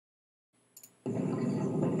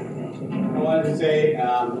I wanted to say that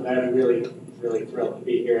I'm really thrilled to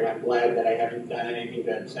be here, and I'm glad that I haven't done anything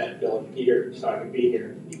to upset Bill and Peter so I could be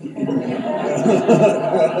here.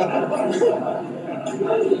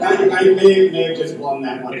 I may have just blown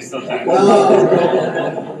that one.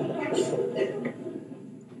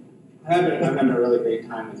 I'm having a really great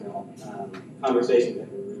time with you all. Conversations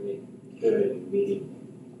have been really good and meaty.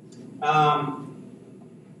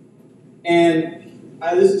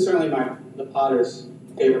 This is certainly the Potter's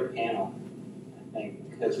favorite panel, I think,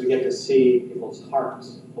 because we get to see people's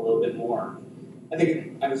hearts a little bit more. I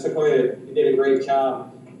think Sequoia did a great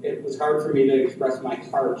job. It was hard for me to express my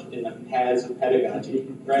heart in the paths of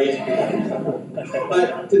pedagogy, right?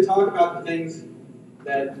 But to talk about the things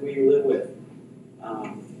that we live with,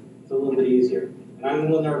 it's a little bit easier. And I'm a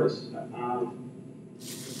little nervous.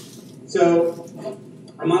 So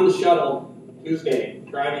I'm on the shuttle Tuesday,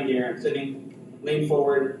 driving here. I'm lean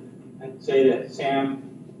forward, and say to Sam,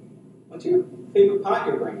 "What's your favorite pot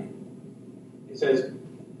you're bringing?" He says,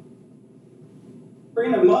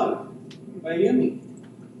 "Bringing a mug by Ayumi."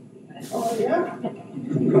 Oh, yeah?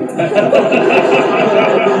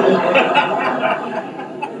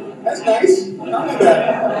 That's nice. Tell me about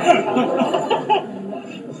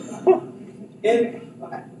it. And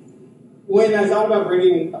when I thought about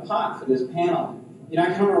bringing a pot for this panel,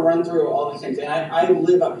 I kind of run through all these things. And I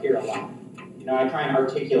live up here a lot. I try and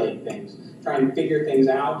articulate things, try and figure things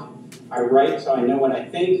out. I write so I know what I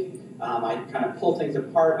think. I kind of pull things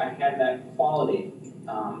apart. I had that quality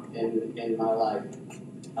in my life.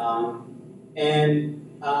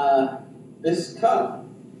 This cup,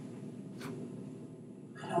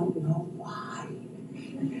 I don't know why.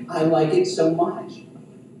 I like it so much.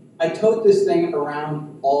 I tote this thing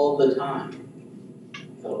around all the time. I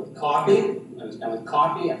fill it with coffee. When it's done with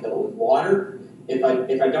coffee, I fill it with water. If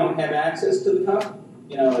I don't have access to the cup,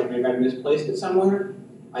 like maybe I misplaced it somewhere,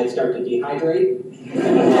 I'd start to dehydrate.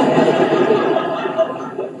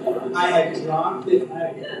 I've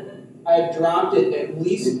dropped it at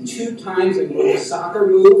least 2 times and when the soccer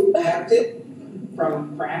move kept it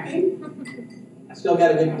from cracking. I still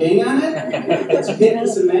got a good ding on it. It's hit the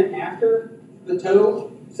cement after the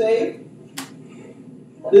toe save.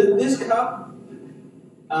 This cup,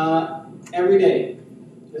 every day.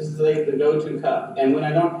 This is like the go-to cup. And when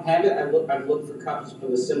I don't have it, I've looked for cups of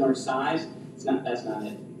a similar size. That's not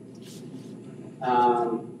it.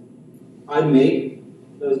 I make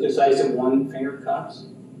those decisive 1-finger cups.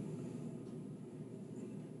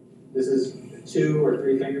 This is a 2 or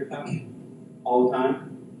 3-finger cup all the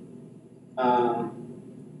time.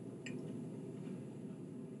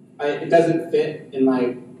 It doesn't fit in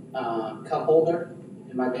my cup holder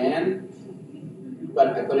in my van.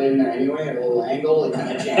 But I put it in there anyway at a little angle and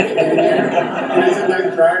kind of jam it in there. And I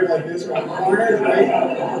sometimes drive like this around corners, right?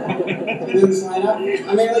 And then slide up.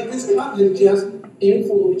 This cup has just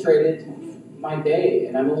infiltrated my day,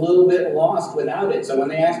 and I'm a little bit lost without it. So when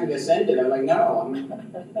they ask me to send it, I'm like, no,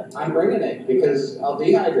 I'm bringing it because I'll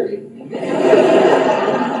dehydrate.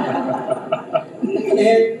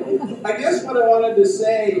 And I guess what I wanted to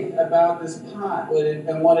say about this pot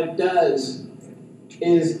and what it does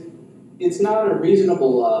is it's not a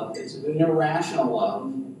reasonable love, it's an irrational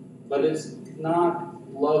love, but it's not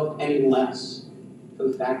love any less for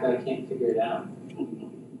the fact that I can't figure it out.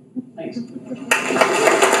 Thanks.